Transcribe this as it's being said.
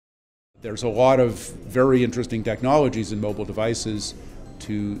There's a lot of very interesting technologies in mobile devices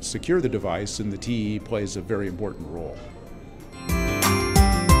to secure the device, and the TEE plays a very important role.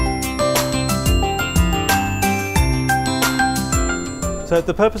 So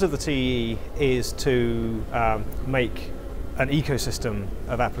the purpose of the TEE is to make an ecosystem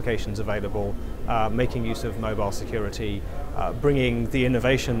of applications available, making use of mobile security, bringing the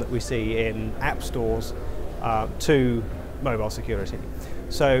innovation that we see in app stores to mobile security.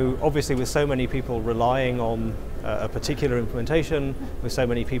 So obviously with so many people relying on a particular implementation, with so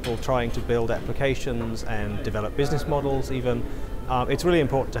many people trying to build applications and develop business models even, it's really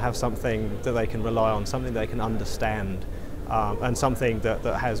important to have something that they can rely on, something they can understand, and something that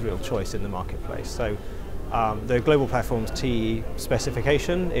has real choice in the marketplace. So the GlobalPlatform's TEE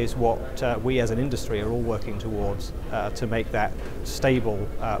specification is what we as an industry are all working towards to make that stable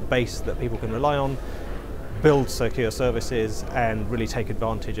base that people can rely on, build secure services and really take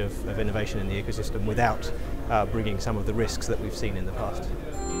advantage of innovation in the ecosystem without bringing some of the risks that we've seen in the past.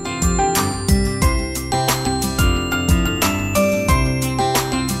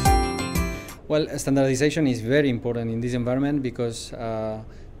 Well, standardization is very important in this environment because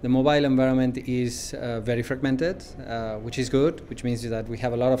the mobile environment is very fragmented, which is good, which means that we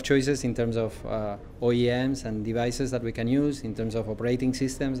have a lot of choices in terms of OEMs and devices that we can use, in terms of operating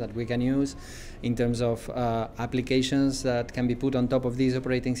systems that we can use, in terms of applications that can be put on top of these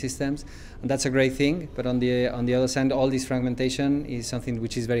operating systems. And that's a great thing, but on the other side, all this fragmentation is something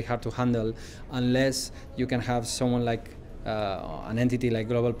which is very hard to handle unless you can have someone like an entity like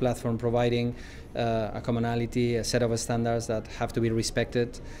GlobalPlatform providing a commonality, a set of standards that have to be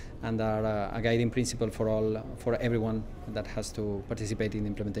respected and are a guiding principle for everyone that has to participate in the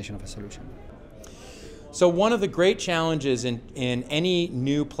implementation of a solution. So one of the great challenges in any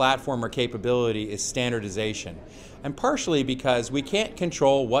new platform or capability is standardization, and partially because we can't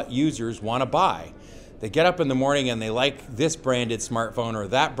control what users want to buy. They get up in the morning and they like this branded smartphone or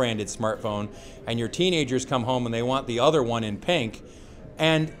that branded smartphone, and your teenagers come home and they want the other one in pink,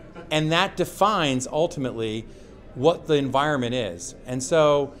 and that defines ultimately what the environment is. And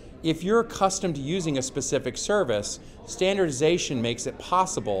so if you're accustomed to using a specific service, standardization makes it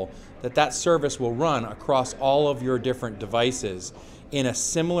possible that that service will run across all of your different devices in a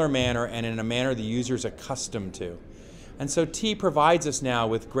similar manner and in a manner the user's accustomed to. And so TEE provides us now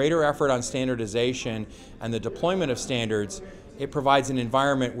with greater effort on standardization and the deployment of standards. It provides an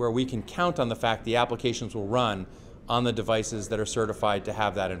environment where we can count on the fact the applications will run on the devices that are certified to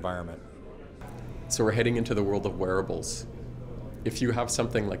have that environment. So we're heading into the world of wearables. If you have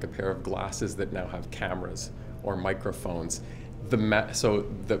something like a pair of glasses that now have cameras or microphones,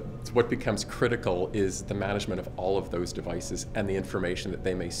 what becomes critical is the management of all of those devices and the information that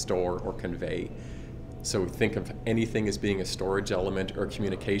they may store or convey. So think of anything as being a storage element or a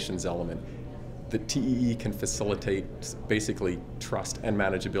communications element. The TEE can facilitate basically trust and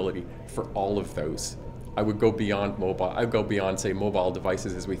manageability for all of those. I would go beyond mobile. I would go beyond, say, mobile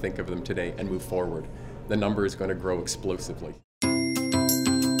devices as we think of them today and move forward. The number is going to grow explosively.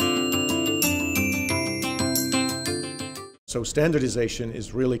 So standardization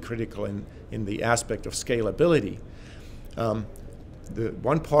is really critical in the aspect of scalability. The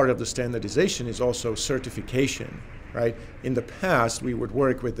one part of the standardization is also certification, right? In the past, we would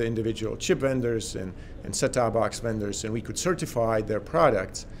work with the individual chip vendors and set-top box vendors, and we could certify their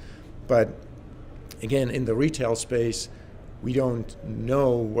products. But again, in the retail space, we don't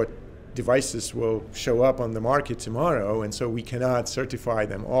know what devices will show up on the market tomorrow, and so we cannot certify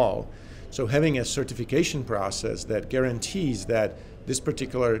them all. So having a certification process that guarantees that this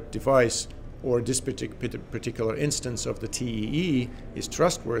particular device or this particular instance of the TEE is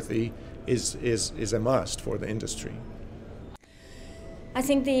trustworthy is a must for the industry. I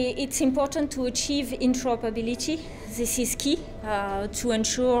think it's important to achieve interoperability. This is key to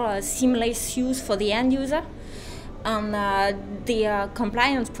ensure a seamless use for the end user. And the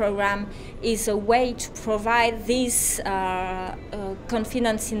compliance program is a way to provide this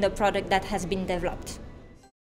confidence in the product that has been developed.